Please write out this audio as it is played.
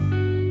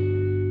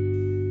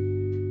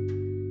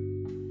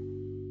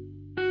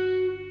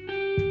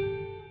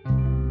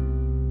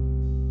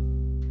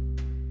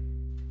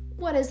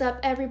what is up,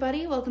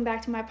 everybody? Welcome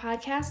back to my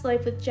podcast,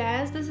 Life with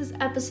Jazz. This is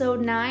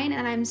episode 9,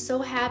 and I'm so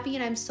happy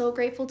and I'm so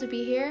grateful to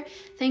be here.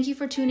 Thank you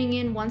for tuning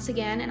in once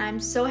again, and I'm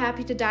so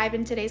happy to dive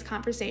into today's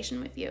conversation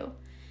with you.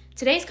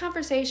 Today's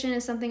conversation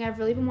is something I've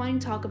really been wanting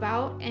to talk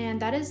about,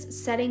 and that is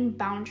setting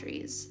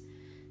boundaries.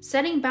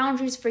 Setting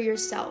boundaries for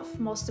yourself,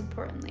 most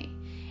importantly.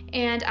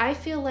 And I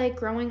feel like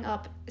growing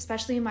up,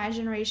 especially in my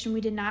generation,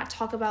 we did not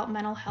talk about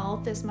mental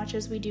health as much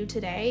as we do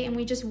today, and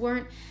we just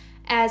weren't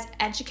as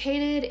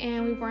educated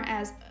and we weren't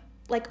as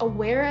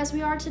aware as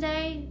we are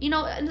today,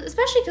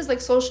 especially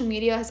because social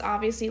media has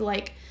obviously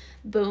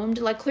boomed.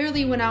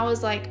 Clearly when I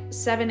was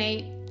 7,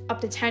 8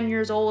 up to 10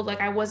 years old,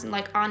 I wasn't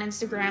on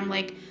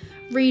Instagram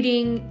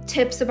reading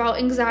tips about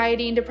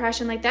anxiety and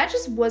depression. That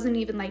just wasn't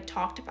even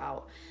talked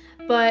about.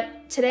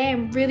 But today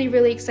I'm really,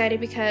 really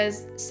excited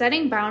because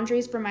setting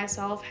boundaries for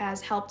myself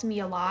has helped me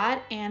a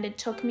lot, and it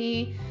took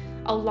me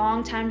a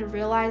long time to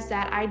realize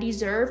that I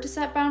deserve to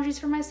set boundaries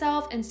for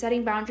myself, and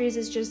setting boundaries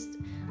is just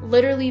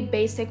literally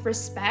basic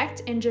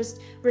respect and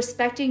just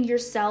respecting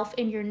yourself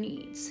and your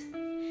needs.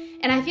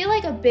 And I feel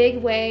like a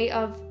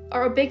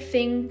big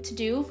thing to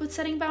do with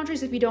setting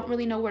boundaries, if you don't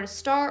really know where to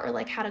start or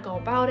how to go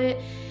about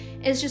it,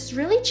 is just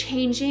really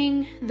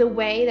changing the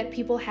way that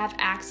people have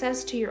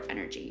access to your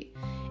energy.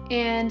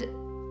 And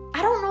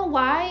I don't know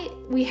why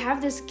we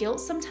have this guilt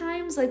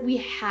sometimes, we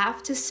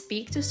have to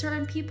speak to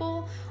certain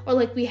people, or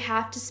we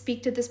have to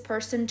speak to this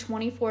person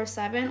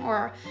 24/7,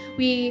 or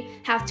we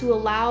have to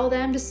allow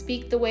them to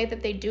speak the way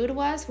that they do to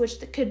us, which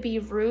could be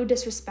rude,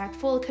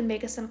 disrespectful, it could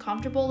make us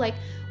uncomfortable.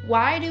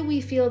 Why do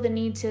we feel the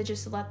need to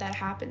just let that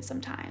happen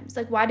sometimes?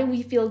 Why do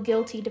we feel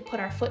guilty to put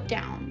our foot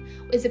down?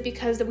 Is it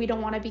because that we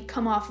don't want to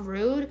come off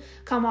rude,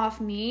 come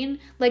off mean?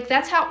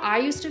 That's how I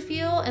used to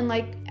feel, and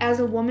as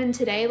a woman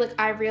today,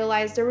 I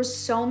realized there was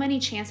so many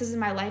chances in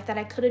my life that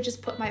I could have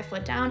just put my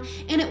foot down,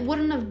 and it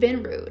wouldn't have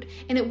been rude,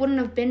 and it wouldn't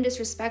have been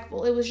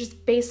disrespectful. It was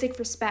just basic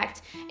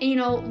respect,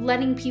 and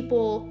letting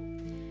people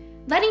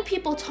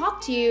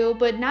talk to you,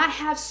 but not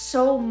have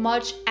so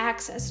much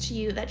access to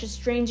you that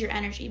just drains your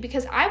energy.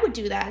 Because I would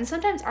do that, and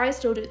sometimes I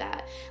still do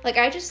that.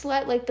 I just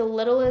let the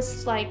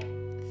littlest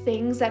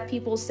things that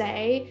people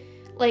say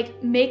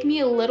make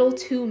me a little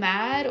too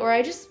mad, or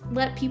I just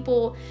let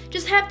people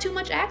just have too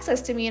much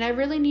access to me, and I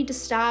really need to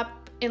stop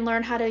and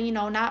learn how to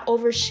not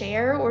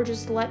overshare or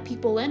just let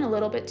people in a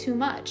little bit too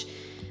much.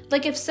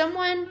 If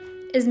someone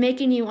is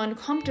making you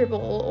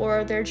uncomfortable,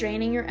 or they're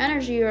draining your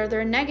energy, or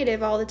they're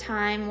negative all the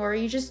time, or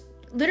you just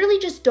literally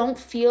just don't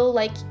feel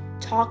like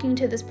talking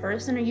to this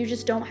person, or you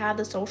just don't have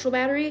the social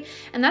battery.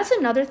 And that's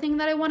another thing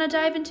that I want to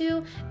dive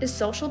into, is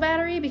social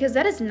battery, because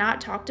that is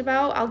not talked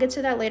about. I'll get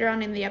to that later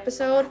on in the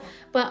episode.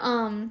 But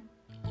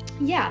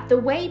the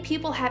way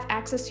people have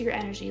access to your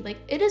energy,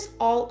 it is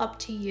all up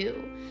to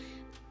you.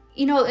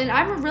 And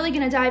I'm really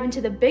going to dive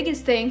into the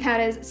biggest thing, that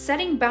is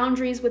setting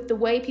boundaries with the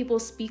way people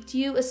speak to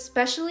you,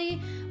 especially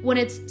when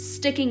it's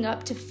sticking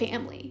up to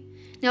family.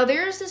 Now,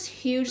 there's this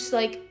huge,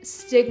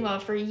 stigma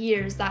for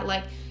years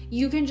that,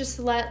 you can just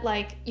let,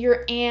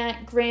 your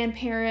aunt,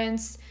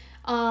 grandparents,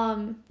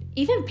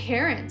 even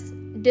parents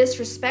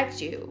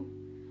disrespect you.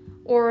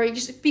 Or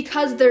just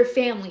because they're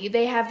family,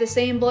 they have the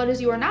same blood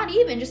as you, or not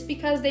even, just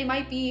because they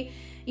might be,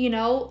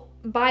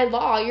 by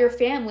law, your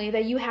family,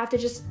 that you have to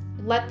just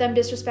let them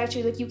disrespect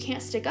you. You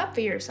can't stick up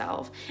for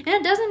yourself. And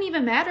it doesn't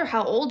even matter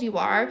how old you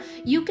are.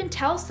 You can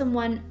tell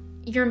someone,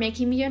 you're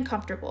making me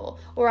uncomfortable,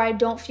 or I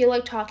don't feel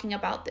like talking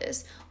about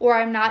this, or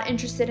I'm not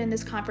interested in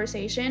this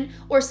conversation,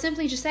 or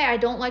simply just say, I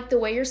don't like the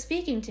way you're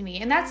speaking to me.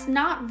 And that's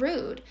not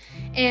rude.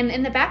 And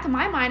in the back of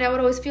my mind, I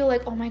would always feel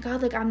oh my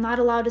God, I'm not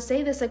allowed to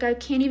say this. I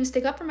can't even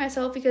stick up for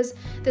myself because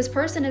this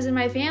person is in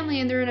my family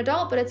and they're an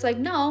adult. But it's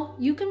no,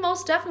 you can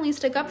most definitely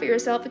stick up for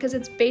yourself, because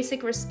it's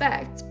basic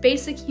respect,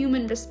 basic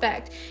human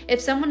respect.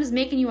 If someone is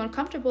making you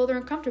uncomfortable, they're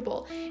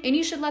uncomfortable, and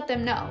you should let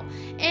them know.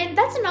 And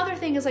that's another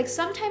thing, is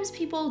sometimes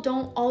people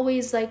don't always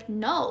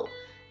know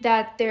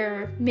that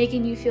they're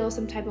making you feel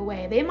some type of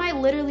way. They might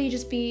literally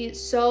just be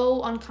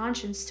so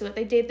unconscious to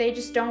it. They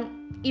just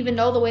don't even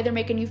know the way they're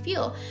making you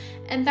feel.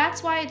 And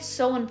that's why it's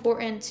so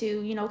important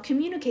to,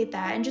 communicate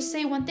that and just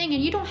say one thing.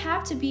 And you don't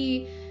have to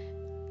be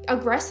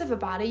aggressive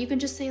about it. You can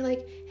just say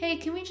hey,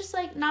 can we just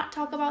not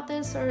talk about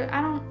this? Or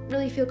I don't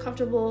really feel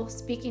comfortable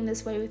speaking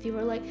this way with you.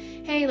 Or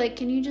hey,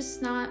 can you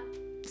just not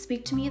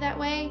speak to me that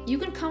way? You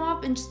can come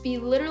up and just be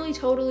literally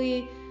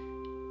totally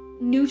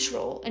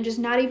neutral and just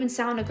not even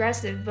sound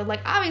aggressive. But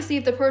obviously,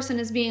 if the person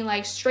is being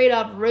straight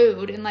up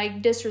rude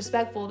and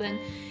disrespectful, then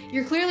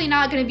you're clearly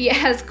not going to be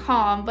as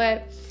calm.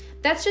 But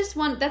that's just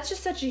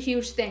such a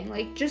huge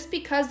thing. Just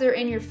because they're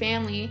in your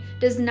family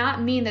does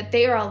not mean that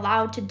they are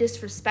allowed to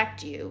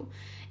disrespect you.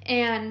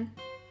 And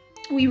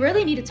we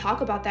really need to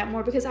talk about that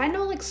more, because I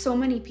know so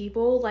many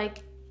people,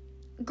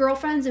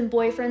 girlfriends and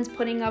boyfriends,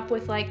 putting up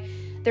with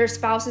their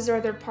spouses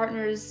or their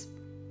partners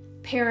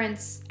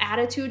parents'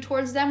 attitude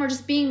towards them, or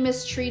just being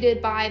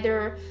mistreated by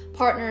their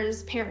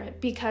partner's parent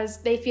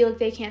because they feel like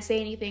they can't say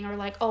anything, or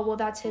like, oh, well,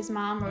 that's his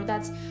mom or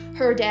that's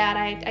her dad,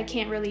 I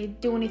can't really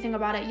do anything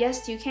about it.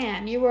 Yes, you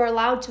can. You are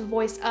allowed to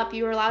voice up.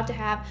 You are allowed to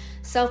have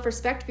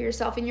self-respect for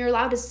yourself, and you're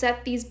allowed to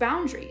set these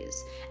boundaries.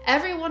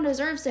 Everyone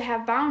deserves to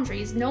have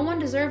boundaries. No one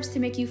deserves to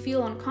make you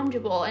feel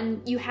uncomfortable,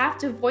 and you have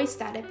to voice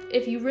that.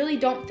 If you really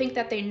don't think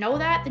that they know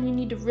that, then you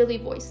need to really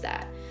voice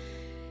that.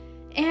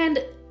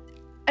 And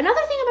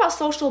another thing about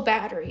social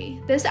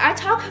battery, I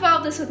talk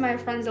about this with my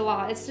friends a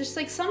lot. It's just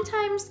like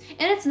sometimes,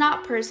 and it's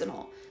not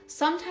personal,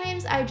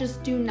 sometimes I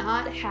just do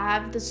not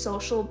have the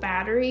social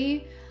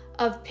battery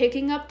of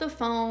picking up the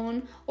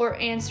phone or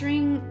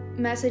answering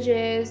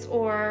messages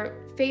or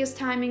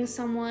FaceTiming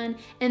someone,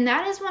 and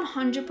that is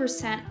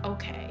 100%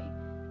 okay.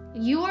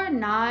 You are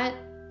not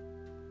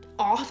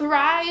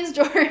authorized,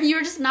 or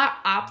you're just not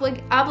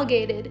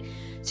obligated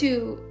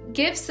to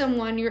give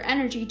someone your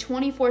energy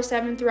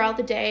 24/7 throughout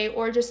the day,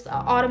 or just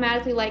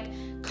automatically like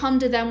come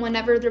to them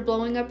whenever they're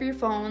blowing up your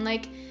phone.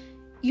 Like,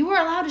 you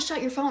are allowed to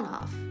shut your phone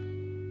off.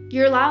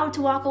 You're allowed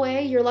to walk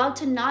away. You're allowed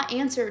to not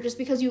answer just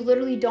because you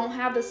literally don't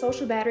have the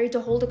social battery to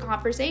hold a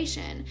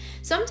conversation.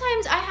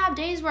 Sometimes I have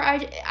days where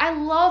I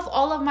love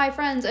all of my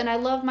friends and I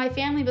love my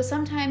family, but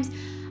sometimes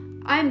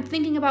I'm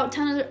thinking about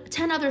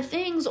 10 other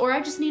things, or I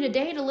just need a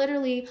day to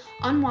literally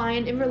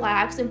unwind and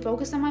relax and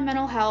focus on my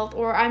mental health,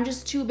 or I'm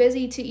just too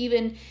busy to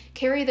even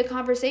carry the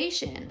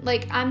conversation.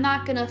 Like, I'm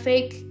not gonna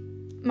fake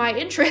my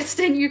interest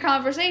in your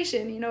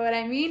conversation, you know what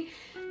I mean?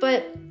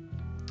 But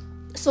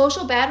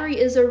social battery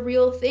is a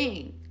real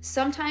thing.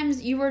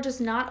 Sometimes you are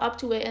just not up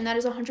to it, and that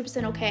is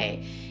 100%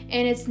 okay.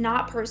 And it's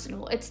not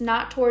personal. It's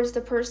not towards the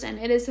person.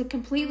 It is a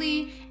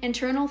completely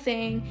internal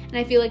thing, and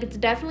I feel like it's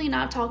definitely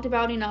not talked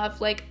about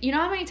enough. Like, you know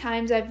how many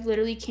times I've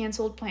literally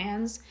canceled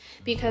plans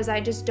because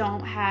I just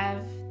don't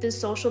have the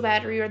social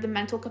battery or the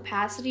mental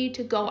capacity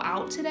to go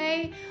out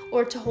today,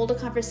 or to hold a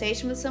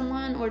conversation with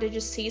someone, or to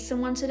just see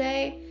someone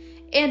today.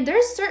 And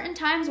there's certain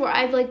times where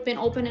I've like been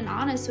open and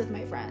honest with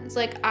my friends.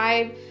 Like,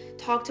 I've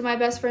talked to my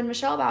best friend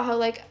Michelle about how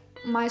like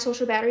my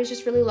social battery is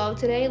just really low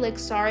today. Like,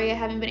 sorry, I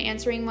haven't been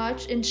answering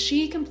much. And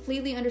she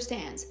completely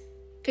understands,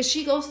 because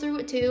she goes through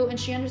it too, and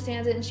she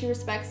understands it and she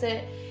respects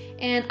it.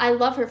 And I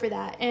love her for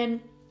that. And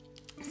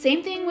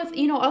same thing with,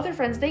 other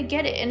friends, they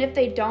get it. And if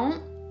they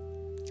don't,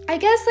 I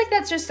guess like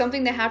that's just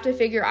something they have to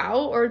figure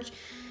out. Or,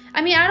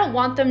 I mean, I don't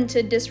want them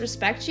to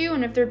disrespect you.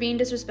 And if they're being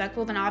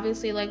disrespectful, then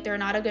obviously like they're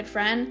not a good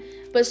friend.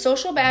 But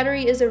social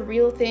battery is a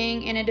real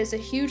thing, and it is a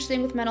huge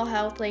thing with mental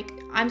health. Like,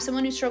 I'm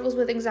someone who struggles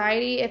with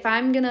anxiety. If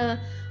I'm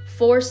gonna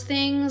force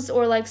things,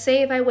 or like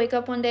say if I wake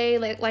up one day,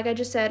 like I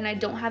just said, and I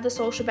don't have the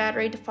social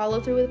battery to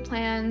follow through with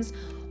plans,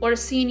 or to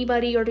see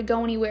anybody, or to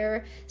go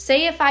anywhere,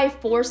 say if I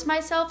force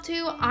myself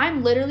to,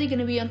 I'm literally going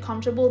to be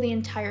uncomfortable the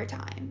entire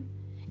time.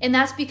 And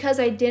that's because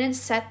I didn't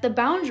set the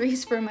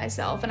boundaries for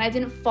myself, and I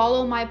didn't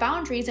follow my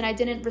boundaries, and I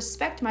didn't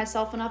respect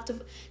myself enough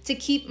to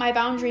keep my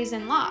boundaries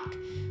in lock.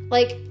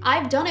 Like,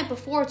 I've done it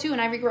before too,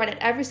 and I regret it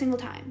every single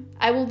time.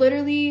 I will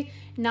literally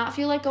not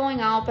feel like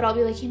going out, but I'll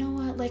be like, you know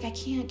what, like, I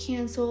can't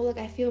cancel, like,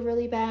 I feel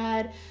really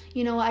bad,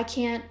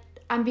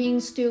 I'm being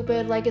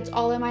stupid, like, it's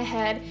all in my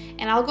head,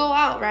 and I'll go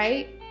out,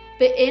 right?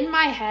 But in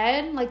my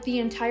head, like, the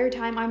entire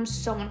time, I'm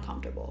so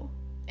uncomfortable.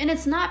 And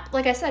it's not,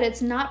 like I said,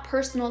 it's not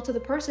personal to the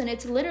person,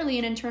 it's literally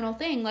an internal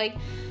thing. Like,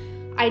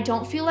 I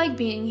don't feel like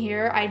being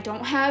here. I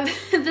don't have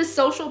the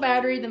social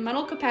battery, the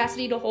mental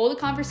capacity to hold a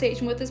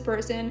conversation with this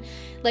person.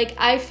 Like,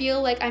 I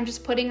feel like I'm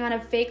just putting on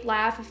a fake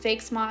laugh, a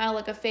fake smile,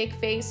 like a fake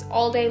face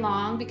all day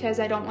long, because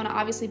I don't want to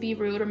obviously be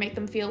rude or make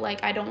them feel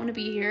like I don't want to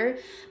be here.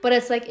 But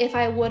it's like, if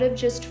I would have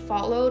just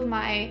followed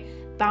my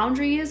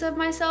boundaries of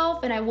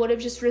myself, and I would have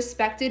just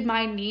respected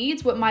my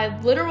needs, what my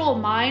literal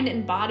mind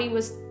and body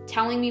was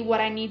telling me what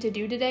I need to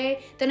do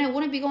today, then I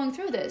wouldn't be going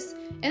through this.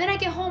 And then I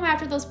get home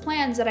after those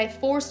plans that I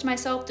forced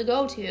myself to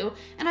go to,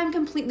 and I'm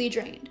completely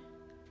drained.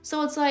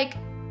 So it's like,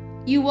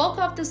 you woke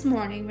up this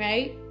morning,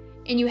 right?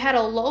 And you had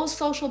a low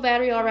social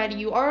battery already.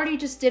 You already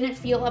just didn't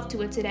feel up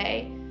to it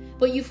today,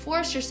 but you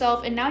forced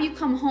yourself, and now you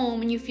come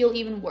home and you feel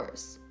even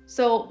worse.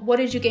 So what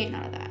did you gain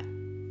out of that?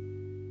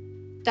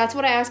 That's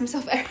what I ask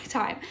myself every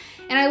time.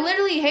 And I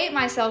literally hate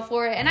myself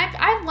for it. And I've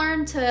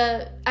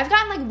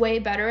gotten like way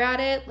better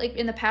at it, like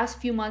in the past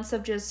few months,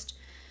 of just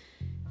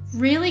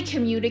really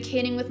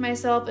communicating with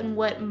myself and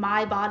what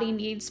my body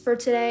needs for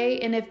today.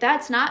 And if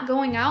that's not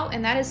going out,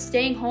 and that is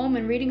staying home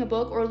and reading a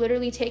book, or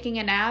literally taking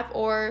a nap,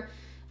 or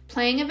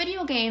playing a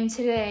video game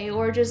today,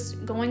 or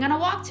just going on a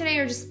walk today,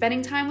 or just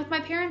spending time with my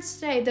parents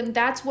today, then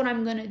that's what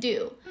I'm gonna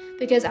do.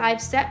 Because I've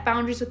set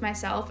boundaries with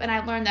myself, and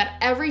I learned that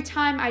every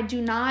time I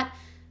do not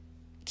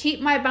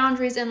keep my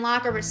boundaries in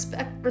lock, or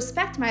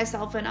respect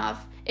myself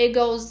enough, it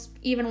goes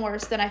even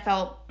worse than I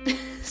felt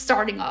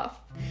starting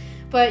off.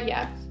 But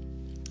yeah,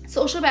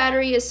 social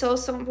battery is so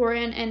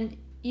important, and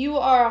you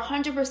are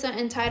 100%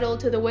 entitled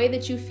to the way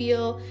that you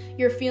feel.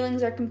 Your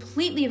feelings are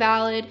completely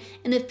valid,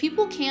 and if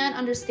people can't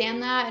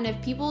understand that, and if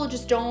people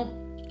just don't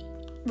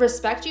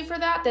respect you for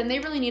that, then they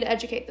really need to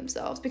educate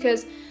themselves.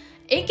 Because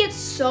it gets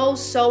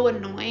so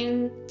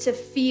annoying to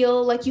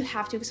feel like you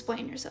have to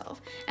explain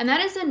yourself. And that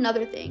is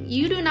another thing.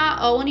 You do not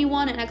owe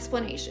anyone an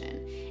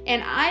explanation.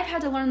 And I've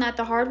had to learn that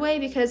the hard way,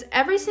 because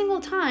every single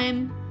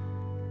time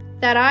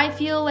that I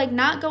feel like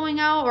not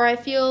going out, or I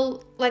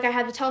feel like I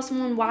have to tell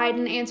someone why I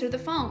didn't answer the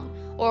phone,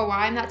 or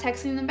why I'm not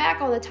texting them back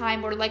all the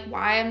time, or like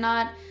why I'm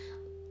not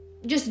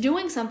just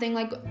doing something,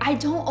 like I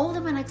don't owe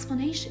them an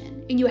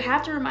explanation. And you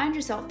have to remind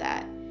yourself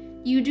that.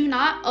 You do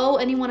not owe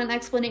anyone an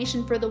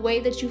explanation for the way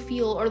that you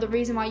feel or the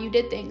reason why you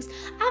did things.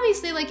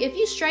 Obviously, like if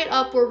you straight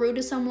up were rude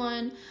to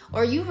someone,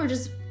 or you were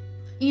just,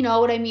 you know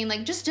what I mean,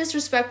 like just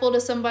disrespectful to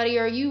somebody,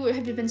 or you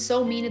have been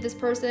so mean to this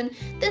person,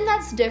 then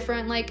that's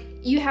different. Like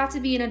you have to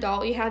be an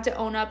adult. You have to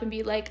own up and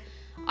be like,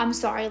 I'm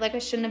sorry, like I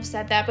shouldn't have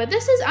said that. But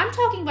I'm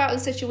talking about in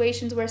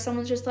situations where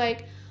someone's just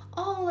like,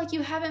 oh, like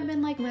you haven't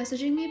been like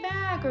messaging me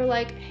back, or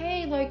like,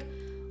 hey, like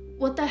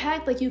what the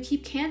heck, like you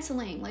keep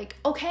canceling, like,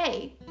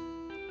 okay.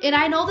 And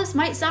I know this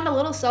might sound a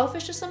little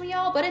selfish to some of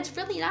y'all, but it's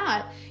really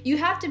not. You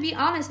have to be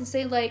honest and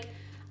say, like,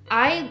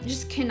 I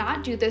just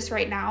cannot do this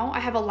right now. I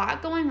have a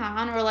lot going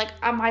on, or like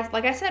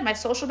I said, my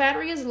social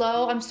battery is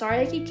low. I'm sorry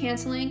I keep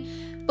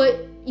canceling.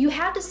 But you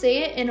have to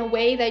say it in a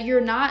way that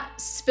you're not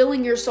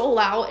spilling your soul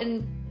out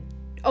and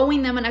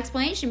owing them an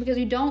explanation, because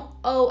you don't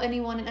owe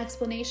anyone an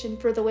explanation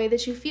for the way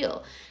that you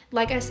feel.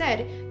 Like I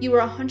said, you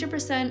are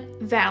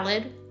 100%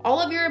 valid. All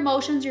of your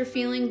emotions you're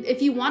feeling,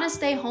 if you want to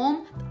stay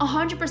home,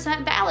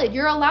 100% valid.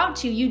 You're allowed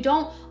to. You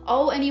don't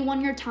owe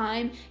anyone your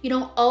time. You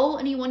don't owe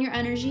anyone your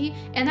energy.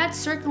 And that's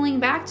circling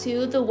back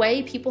to the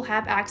way people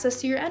have access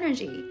to your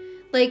energy.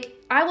 Like,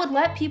 I would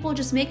let people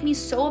just make me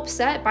so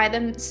upset by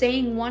them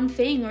saying one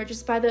thing, or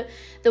just by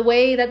the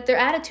way that their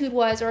attitude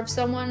was, or if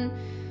someone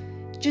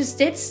just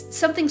did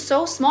something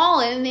so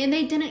small and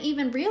they didn't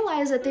even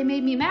realize that they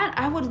made me mad,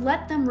 I would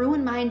let them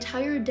ruin my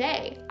entire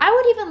day. I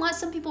would even let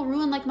some people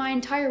ruin like my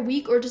entire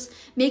week, or just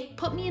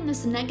put me in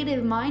this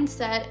negative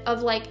mindset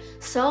of like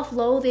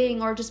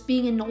self-loathing, or just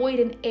being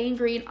annoyed and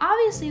angry. And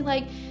obviously,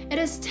 like, it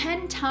is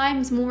 10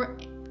 times more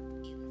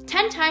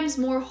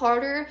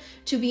harder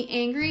to be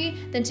angry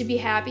than to be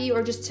happy,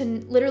 or just to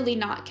literally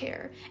not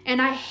care.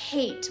 And I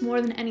hate more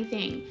than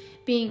anything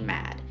being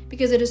mad,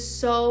 because it is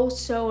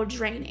so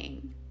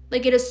draining.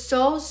 Like, it is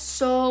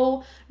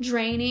so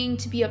draining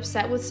to be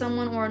upset with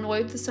someone, or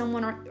annoyed with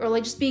someone, or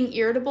like just being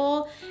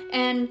irritable.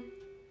 And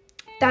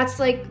that's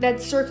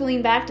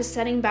circling back to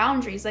setting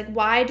boundaries. Like,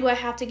 why do I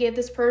have to give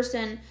this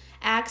person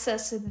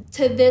access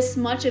to this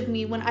much of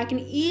me when I can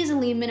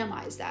easily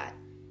minimize that?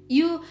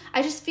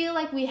 I just feel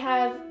like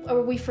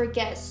we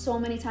forget so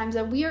many times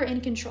that we are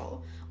in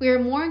control. We are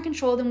more in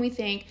control than we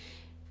think.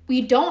 We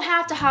don't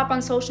have to hop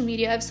on social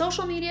media. If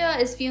social media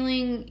is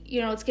feeling,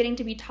 it's getting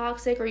to be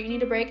toxic, or you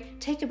need a break,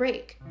 take a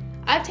break.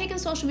 I've taken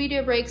social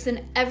media breaks,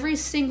 and every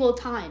single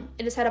time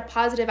it has had a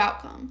positive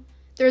outcome.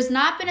 There's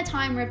not been a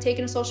time where I've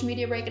taken a social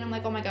media break and I'm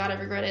like, oh my God, I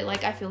regret it.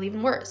 Like, I feel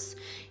even worse.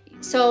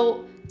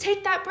 So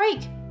take that break.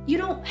 You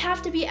don't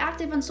have to be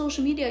active on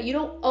social media. You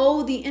don't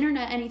owe the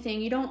internet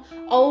anything. You don't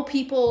owe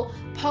people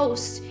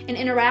posts and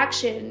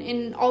interaction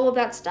and all of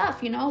that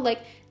stuff,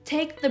 like,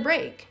 take the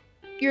break.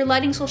 You're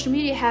letting social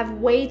media have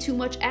way too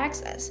much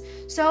access.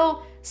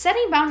 So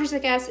setting boundaries, I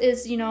guess,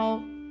 is,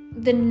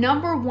 the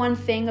number one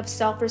thing of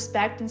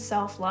self-respect and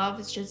self-love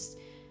is just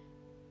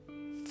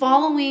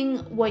following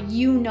what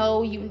you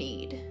know you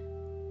need.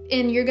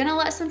 And you're going to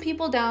let some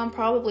people down,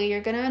 probably.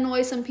 You're going to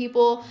annoy some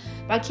people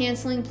by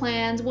canceling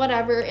plans,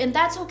 whatever. And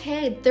that's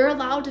okay. They're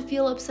allowed to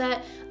feel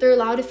upset. They're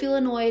allowed to feel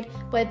annoyed.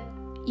 But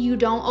you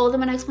don't owe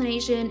them an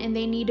explanation. And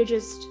they need to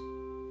just,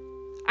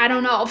 I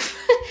don't know.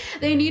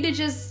 They need to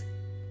just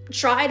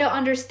try to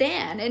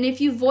understand. And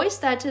if you voice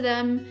that to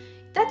them,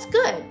 that's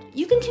good.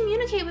 You can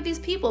communicate with these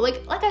people.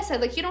 Like I said,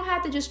 like, you don't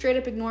have to just straight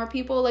up ignore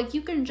people. Like,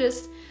 you can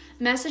just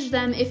message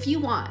them if you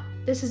want.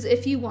 This is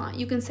if you want.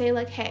 You can say,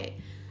 like, hey,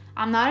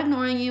 I'm not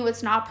ignoring you.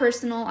 It's not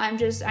personal. I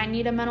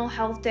need a mental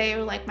health day,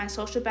 or like my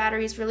social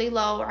battery is really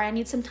low, or I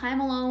need some time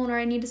alone, or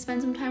I need to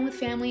spend some time with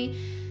family.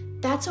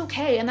 That's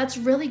okay. And that's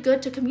really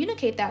good to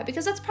communicate that,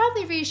 because that's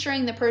probably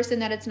reassuring the person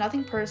that it's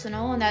nothing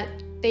personal and that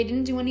they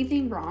didn't do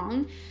anything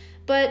wrong.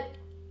 But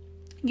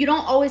you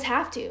don't always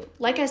have to.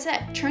 Like I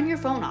said, turn your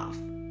phone off.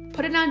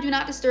 Put it on Do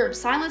Not Disturb.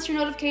 Silence your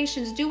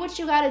notifications. Do what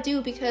you gotta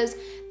do, because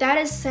that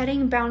is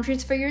setting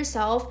boundaries for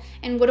yourself.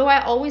 And what do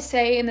I always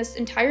say in this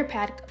entire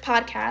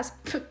podcast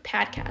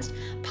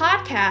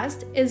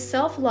is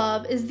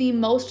self-love is the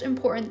most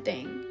important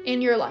thing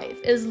in your life,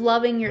 is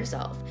loving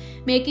yourself,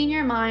 making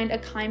your mind a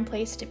kind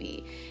place to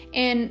be.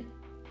 And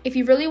if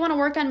you really want to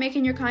work on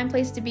making your kind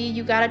place to be,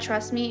 you gotta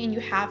trust me, and you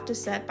have to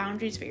set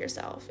boundaries for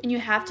yourself. And you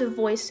have to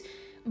voice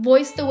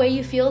the way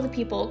you feel to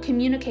people,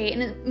 communicate,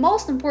 and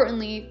most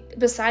importantly,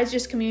 besides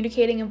just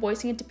communicating and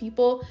voicing it to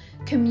people,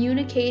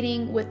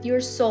 communicating with your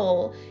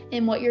soul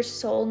and what your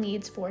soul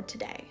needs for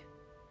today.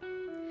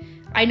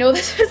 I know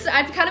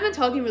I've kind of been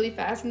talking really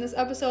fast in this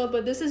episode,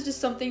 but this is just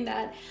something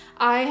that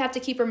I have to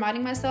keep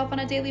reminding myself on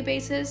a daily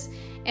basis.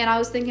 And I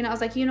was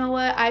like, you know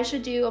what? I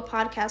should do a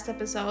podcast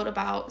episode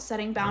about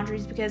setting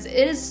boundaries because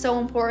it is so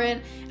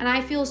important. And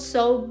I feel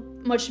so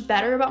much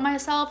better about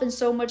myself and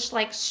so much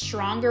like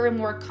stronger and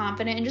more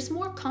confident and just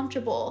more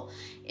comfortable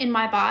in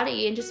my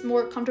body and just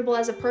more comfortable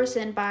as a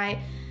person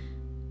by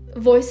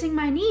voicing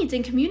my needs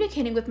and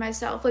communicating with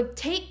myself. Like,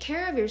 take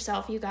care of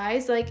yourself, you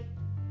guys. Like,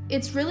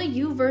 it's really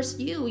you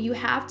versus you. You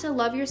have to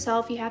love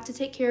yourself. You have to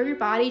take care of your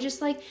body.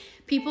 Just like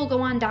people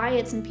go on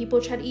diets and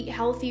people try to eat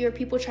healthy, or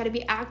people try to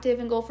be active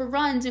and go for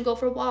runs and go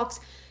for walks.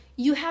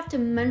 You have to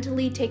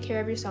mentally take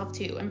care of yourself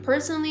too. And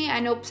personally,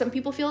 I know some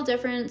people feel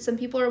different. Some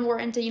people are more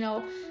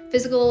into,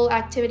 physical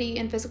activity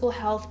and physical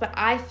health. But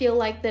I feel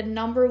like the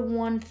number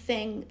one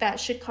thing that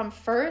should come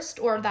first,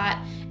 or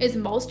that is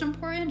most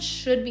important,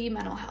 should be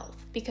mental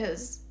health.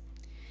 Because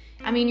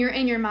you're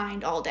in your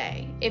mind all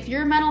day. If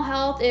your mental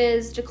health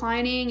is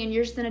declining and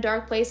you're just in a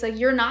dark place, like,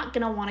 you're not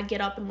going to want to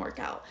get up and work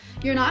out.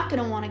 You're not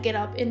going to want to get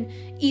up and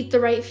eat the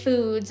right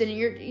foods. And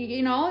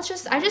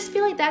I just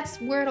feel like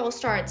that's where it all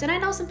starts. And I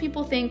know some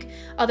people think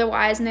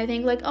otherwise, and they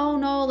think like, oh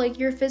no, like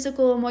your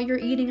physical and what you're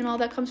eating and all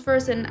that comes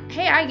first. And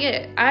hey, I get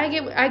it. I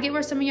get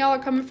where some of y'all are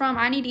coming from.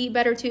 I need to eat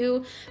better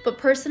too. But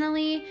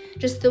personally,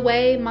 just the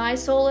way my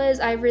soul is,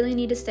 I really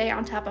need to stay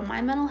on top of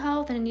my mental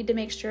health, and I need to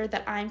make sure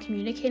that I'm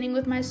communicating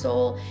with my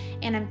soul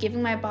and I'm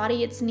giving my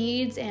body its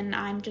needs, and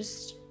I'm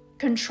just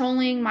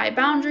controlling my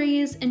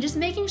boundaries and just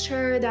making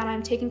sure that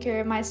I'm taking care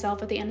of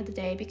myself at the end of the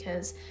day,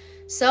 because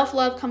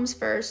self-love comes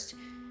first.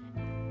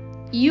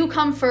 You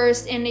come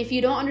first. And if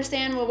you don't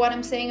understand what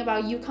I'm saying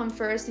about you come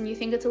first and you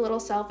think it's a little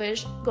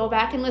selfish, go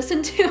back and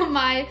listen to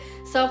my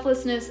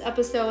selflessness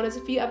episode. It's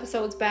a few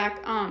episodes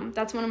back.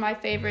 That's one of my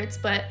favorites.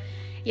 But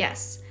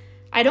yes,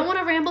 I don't want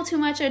to ramble too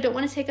much. I don't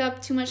want to take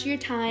up too much of your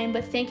time,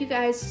 but thank you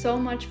guys so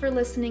much for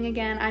listening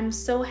again. I'm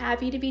so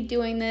happy to be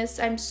doing this.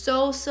 I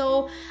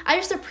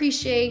just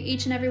appreciate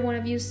each and every one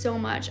of you so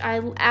much.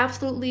 I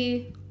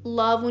absolutely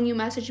love when you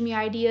message me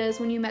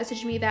ideas, when you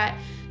message me that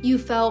you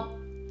felt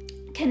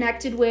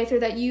connected with, or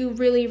that you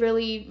really,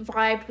 really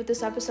vibed with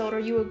this episode, or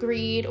you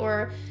agreed,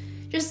 or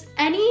just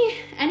any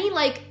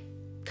like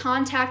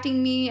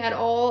contacting me at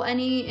all.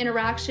 Any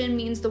interaction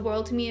means the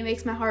world to me. It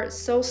makes my heart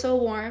so, so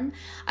warm.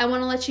 I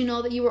want to let you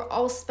know that you are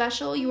all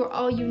special, you are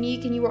all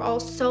unique, and you are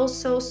all so,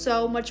 so,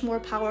 so much more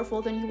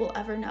powerful than you will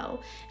ever know.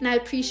 And I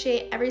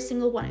appreciate every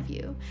single one of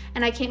you.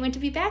 And I can't wait to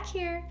be back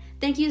here.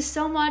 Thank you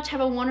so much.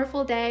 Have a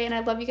wonderful day, and I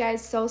love you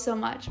guys so, so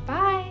much.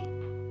 Bye.